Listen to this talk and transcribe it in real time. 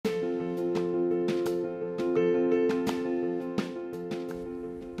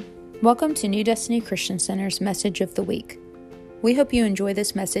Welcome to New Destiny Christian Center's Message of the Week. We hope you enjoy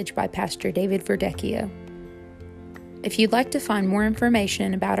this message by Pastor David Verdecchio. If you'd like to find more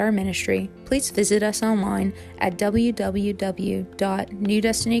information about our ministry, please visit us online at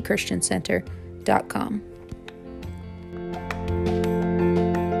www.newdestinychristiancenter.com.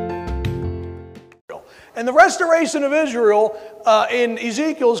 And the restoration of Israel in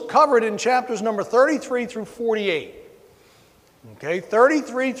Ezekiel is covered in chapters number 33 through 48. Okay,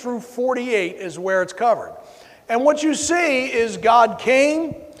 33 through 48 is where it's covered. And what you see is God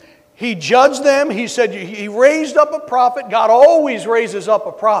came, He judged them, He said He raised up a prophet. God always raises up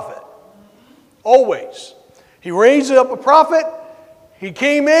a prophet. Always. He raised up a prophet. He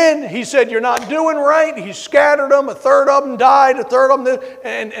came in, He said, you're not doing right. He scattered them. A third of them died, a third of them,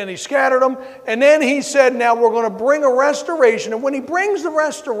 and He scattered them. And then He said, now we're going to bring a restoration. And when He brings the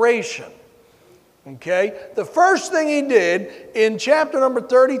restoration, okay, the first thing He did in chapter number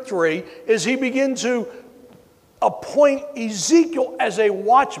 33 is He began to appoint Ezekiel as a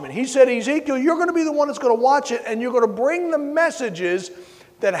watchman. He said, Ezekiel, you're going to be the one that's going to watch it, and you're going to bring the messages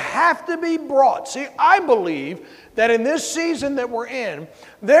that have to be brought. See, I believe that in this season that we're in,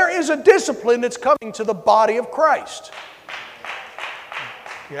 there is a discipline that's coming to the body of Christ.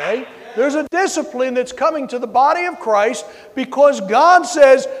 Okay? There's a discipline that's coming to the body of Christ because God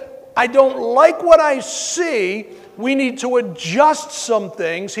says, I don't like what I see. We need to adjust some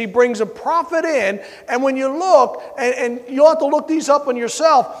things. He brings a prophet in, and when you look, and you'll have to look these up on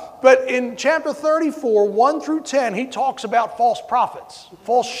yourself, but in chapter 34, 1 through 10, he talks about false prophets,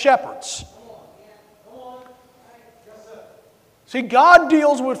 false shepherds. See, God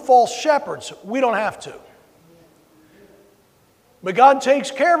deals with false shepherds. We don't have to. But God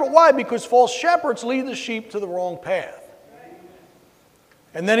takes care of it. Why? Because false shepherds lead the sheep to the wrong path.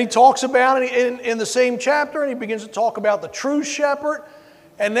 And then he talks about it in the same chapter, and he begins to talk about the true shepherd,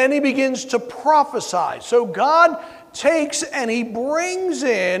 and then he begins to prophesy. So God takes and He brings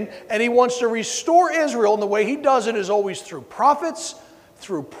in, and He wants to restore Israel, and the way He does it is always through prophets,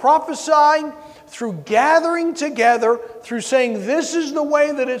 through prophesying, through gathering together, through saying this is the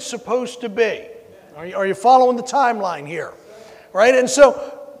way that it's supposed to be. Are you following the timeline here? Right? And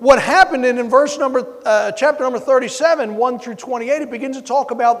so what happened in chapter number 37, 1 through 28, it begins to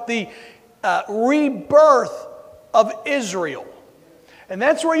talk about the rebirth of Israel. And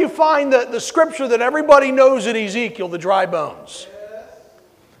that's where you find the scripture that everybody knows in Ezekiel, the dry bones.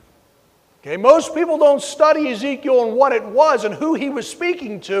 Okay, most people don't study Ezekiel and what it was and who he was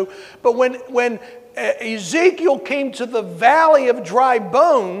speaking to, but when Ezekiel came to the valley of dry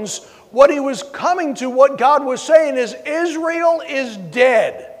bones, what he was coming to, what God was saying is, Israel is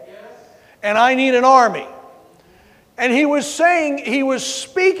dead. And I need an army. And he was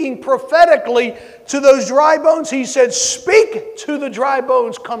speaking prophetically to those dry bones. He said, speak to the dry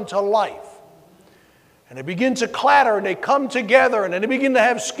bones, come to life. And they begin to clatter, and they come together, and then they begin to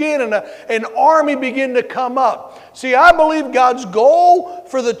have skin, and an army begin to come up. See, I believe God's goal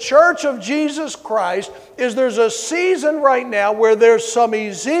for the church of Jesus Christ is there's a season right now where there's some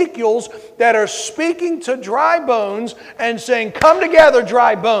Ezekiels that are speaking to dry bones and saying, come together,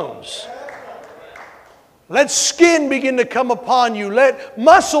 dry bones. Let skin begin to come upon you. Let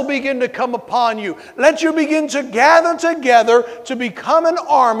muscle begin to come upon you. Let you begin to gather together to become an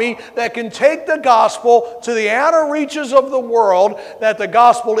army that can take the gospel to the outer reaches of the world, that the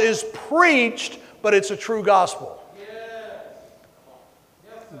gospel is preached, but it's a true gospel.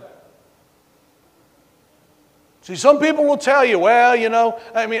 See, some people will tell you, well,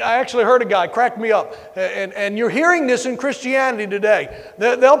 I actually heard a guy crack me up, and you're hearing this in Christianity today.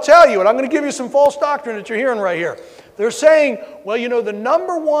 They'll tell you, and I'm going to give you some false doctrine that you're hearing right here. They're saying, well, the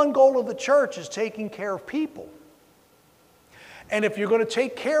number one goal of the church is taking care of people. And if you're going to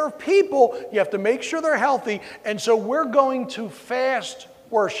take care of people, you have to make sure they're healthy, and so we're going to fast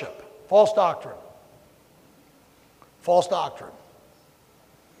worship. False doctrine. False doctrine.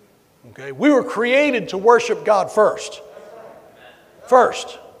 Okay, we were created to worship God first.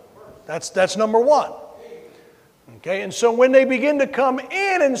 First. That's number one. Okay, and so when they begin to come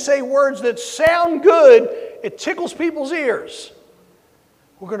in and say words that sound good, it tickles people's ears.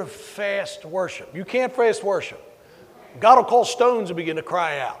 We're going to fast worship. You can't fast worship. God will call stones and begin to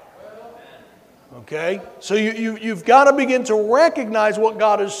cry out. Okay? So you've got to begin to recognize what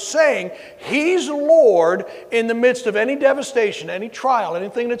God is saying. He's Lord in the midst of any devastation, any trial,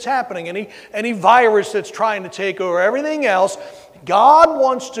 anything that's happening, any virus that's trying to take over, everything else. God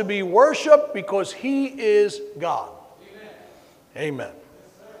wants to be worshiped because He is God. Amen. Amen.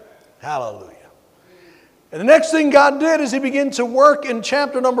 Hallelujah. And the next thing God did is He began to work in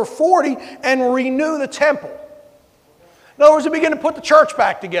chapter number 40 and renew the temple. In other words, He began to put the church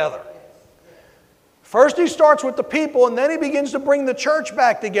back together. First he starts with the people, and then he begins to bring the church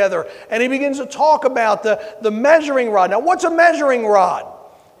back together, and he begins to talk about the measuring rod. Now, what's a measuring rod?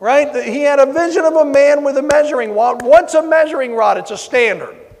 Right? He had a vision of a man with a measuring rod. What's a measuring rod? It's a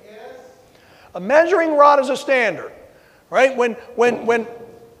standard. Yes. A measuring rod is a standard. Right? When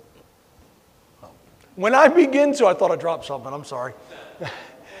I begin to, I thought I dropped something, I'm sorry.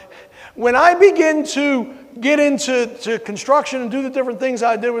 When I begin to get into construction and do the different things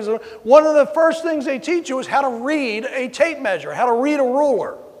I did, was one of the first things they teach you is how to read a tape measure, how to read a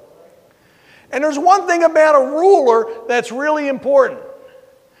ruler. And there's one thing about a ruler that's really important.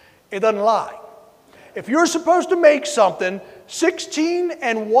 It doesn't lie. If you're supposed to make something 16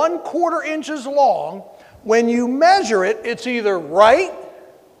 1/4 inches long, when you measure it, it's either right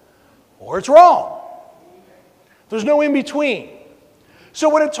or it's wrong. There's no in between. So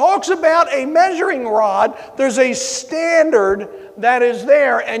when it talks about a measuring rod, there's a standard that is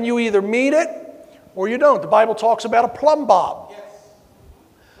there, and you either meet it or you don't. The Bible talks about a plumb bob.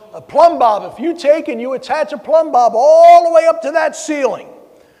 A plumb bob, if you take and you attach a plumb bob all the way up to that ceiling,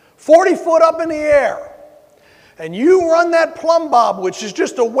 40 foot up in the air, and you run that plumb bob, which is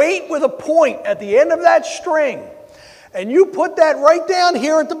just a weight with a point at the end of that string, and you put that right down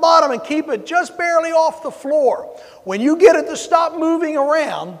here at the bottom and keep it just barely off the floor. When you get it to stop moving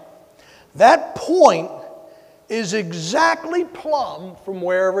around, that point is exactly plumb from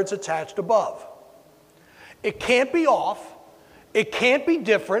wherever it's attached above. It can't be off. It can't be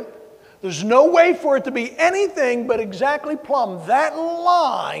different. There's no way for it to be anything but exactly plumb. That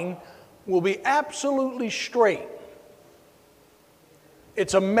line will be absolutely straight.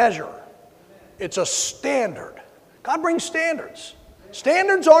 It's a measure. It's a standard. God brings standards.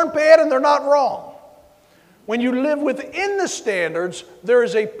 Standards aren't bad and they're not wrong. When you live within the standards, there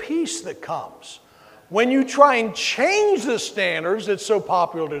is a peace that comes. When you try and change the standards that's so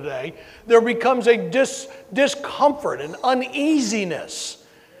popular today, there becomes a discomfort, an uneasiness.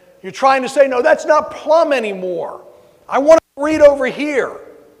 You're trying to say, no, that's not plumb anymore. I want to read over here.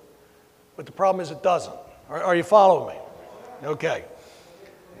 But the problem is it doesn't. Are you following me? Okay.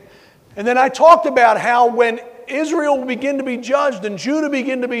 And then I talked about how when Israel will begin to be judged and Judah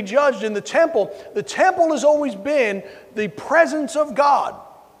begin to be judged in the temple has always been the presence of God.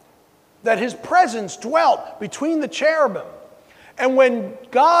 That His presence dwelt between the cherubim. And when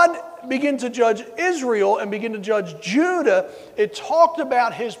God began to judge Israel and began to judge Judah, it talked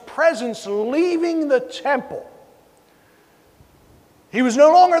about His presence leaving the temple. He was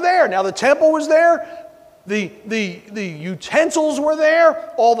no longer there. Now the temple was there. The utensils were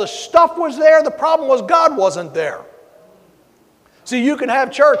there. All the stuff was there. The problem was God wasn't there. See, you can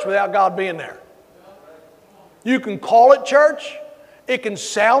have church without God being there. You can call it church. It can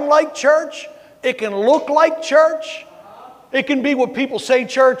sound like church. It can look like church. It can be what people say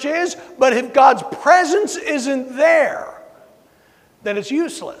church is. But if God's presence isn't there, then it's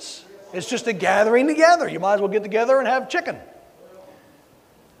useless. It's just a gathering together. You might as well get together and have chicken.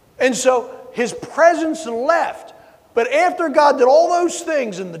 And so His presence left. But after God did all those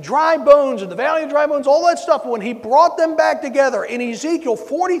things in the dry bones, in the valley of dry bones, all that stuff, when He brought them back together in Ezekiel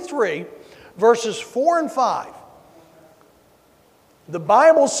 43, verses 4 and 5, the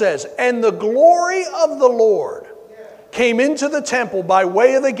Bible says, "And the glory of the Lord came into the temple by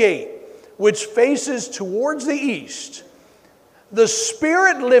way of the gate, which faces towards the east. The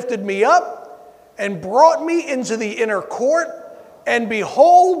Spirit lifted me up and brought me into the inner court, and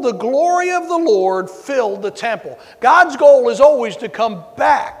behold, the glory of the Lord filled the temple." God's goal is always to come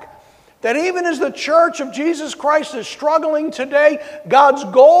back. That even as the church of Jesus Christ is struggling today, God's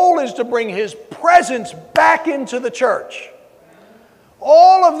goal is to bring His presence back into the church.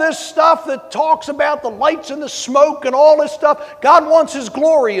 All of this stuff that talks about the lights and the smoke and all this stuff, God wants His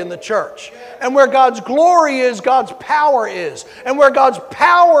glory in the church. And where God's glory is, God's power is. And where God's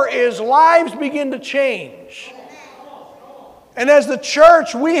power is, lives begin to change. And as the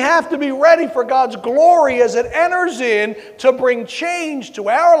church, we have to be ready for God's glory as it enters in to bring change to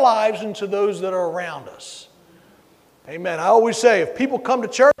our lives and to those that are around us. Amen. I always say, if people come to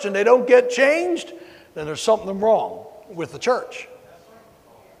church and they don't get changed, then there's something wrong with the church.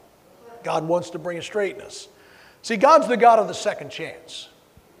 God wants to bring a straightness. See, God's the God of the second chance.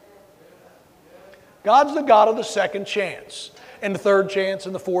 God's the God of the second chance, and the third chance,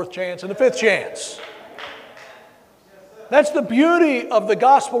 and the fourth chance, and the fifth chance. That's the beauty of the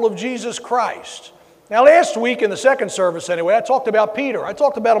gospel of Jesus Christ. Now, last week in the second service anyway, I talked about Peter. I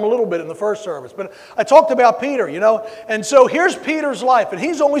talked about him a little bit in the first service, but I talked about Peter, you know. And so here's Peter's life, and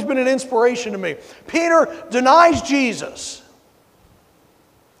he's always been an inspiration to me. Peter denies Jesus.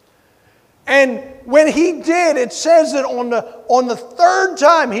 And when he did, it says that on the third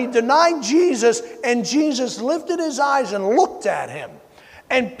time he denied Jesus, and Jesus lifted his eyes and looked at him.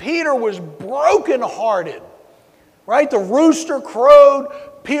 And Peter was brokenhearted. Right? The rooster crowed.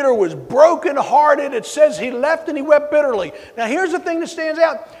 Peter was brokenhearted. It says he left and he wept bitterly. Now here's the thing that stands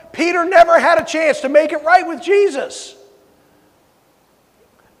out. Peter never had a chance to make it right with Jesus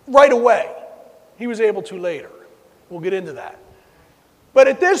right away. He was able to later. We'll get into that. But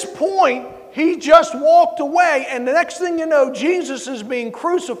at this point, he just walked away, and the next thing you know, Jesus is being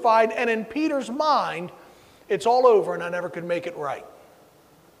crucified, and in Peter's mind, it's all over and I never could make it right.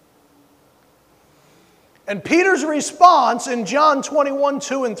 And Peter's response in John 21,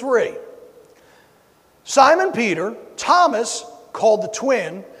 2 and 3. Simon Peter, Thomas, called the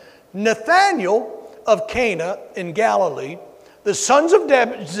twin, Nathanael of Cana in Galilee, the sons of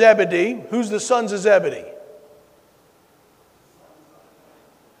Zebedee. Who's the sons of Zebedee?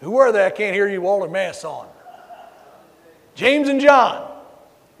 Who are they? I can't hear you, all the masks on. James and John,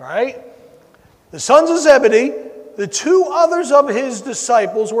 right? The sons of Zebedee, the two others of his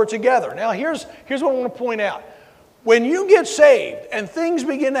disciples were together. Now here's what I want to point out. When you get saved and things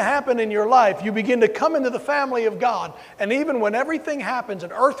begin to happen in your life, you begin to come into the family of God. And even when everything happens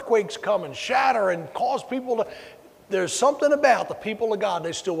and earthquakes come and shatter and cause people to... There's something about the people of God,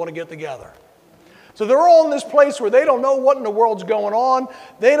 they still want to get together. So they're all in this place where they don't know what in the world's going on.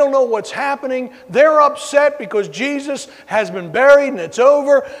 They don't know what's happening. They're upset because Jesus has been buried and it's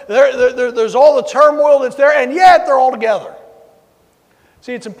over. There's all the turmoil that's there, and yet they're all together.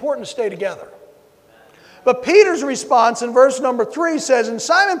 See, it's important to stay together. But Peter's response in verse number 3 says, and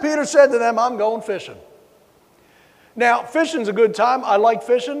Simon Peter said to them, I'm going fishing. Now, fishing's a good time. I like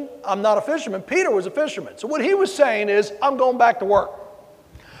fishing. I'm not a fisherman. Peter was a fisherman. So what he was saying is, I'm going back to work.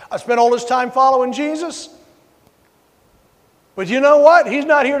 I spent all this time following Jesus. But you know what? He's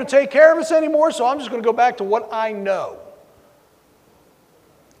not here to take care of us anymore, so I'm just going to go back to what I know.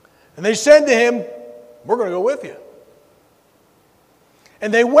 And they said to him, we're going to go with you.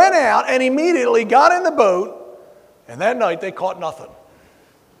 And they went out and immediately got in the boat, and that night they caught nothing.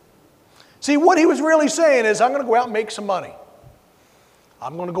 See, what he was really saying is, I'm going to go out and make some money.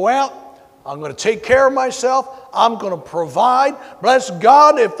 I'm going to go out. I'm going to take care of myself. I'm going to provide. Bless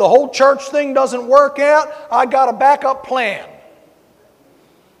God, if the whole church thing doesn't work out, I got a backup plan.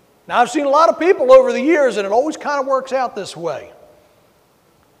 Now, I've seen a lot of people over the years, and it always kind of works out this way.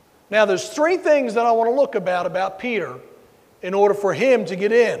 Now, there's three things that I want to look about Peter in order for him to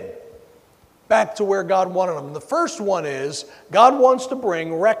get in back to where God wanted him. The first one is, God wants to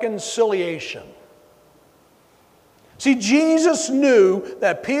bring reconciliation. See, Jesus knew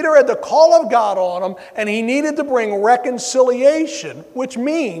that Peter had the call of God on him, and he needed to bring reconciliation, which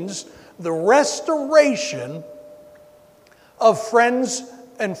means the restoration of friends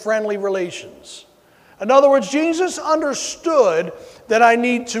and friendly relations. In other words, Jesus understood that I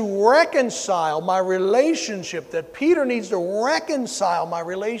need to reconcile my relationship, that Peter needs to reconcile my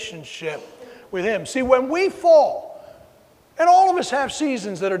relationship with him. See, when we fall, and all of us have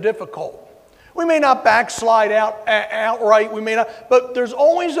seasons that are difficult, we may not backslide outright, we may not, but there's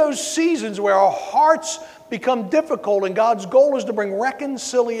always those seasons where our hearts become difficult, and God's goal is to bring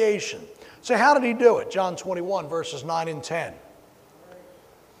reconciliation. So how did he do it? John 21, verses 9 and 10.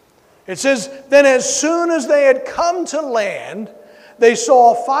 It says, then as soon as they had come to land, they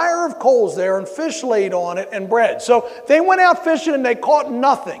saw a fire of coals there and fish laid on it and bread. So they went out fishing and they caught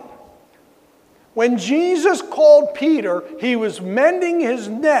nothing. When Jesus called Peter, he was mending his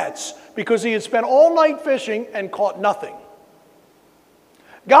nets because he had spent all night fishing and caught nothing.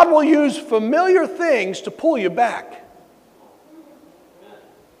 God will use familiar things to pull you back.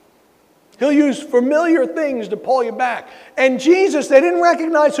 He'll use familiar things to pull you back. And Jesus, they didn't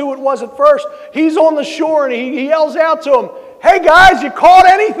recognize who it was at first. He's on the shore and he yells out to them, hey guys, you caught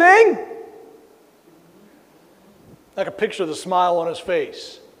anything? I can picture the smile on his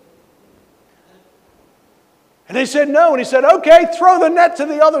face. And they said no, and he said, okay, throw the net to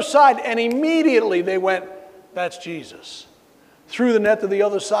the other side. And immediately they went, that's Jesus. Threw the net to the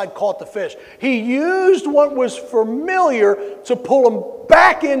other side, caught the fish. He used what was familiar to pull them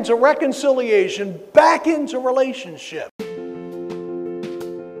back into reconciliation, back into relationship.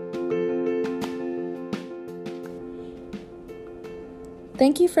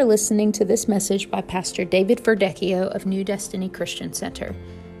 Thank you for listening to this message by Pastor David Verdecchio of New Destiny Christian Center.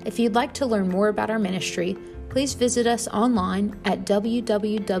 If you'd like to learn more about our ministry, please visit us online at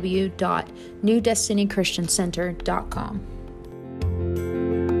www.newdestinychristiancenter.com.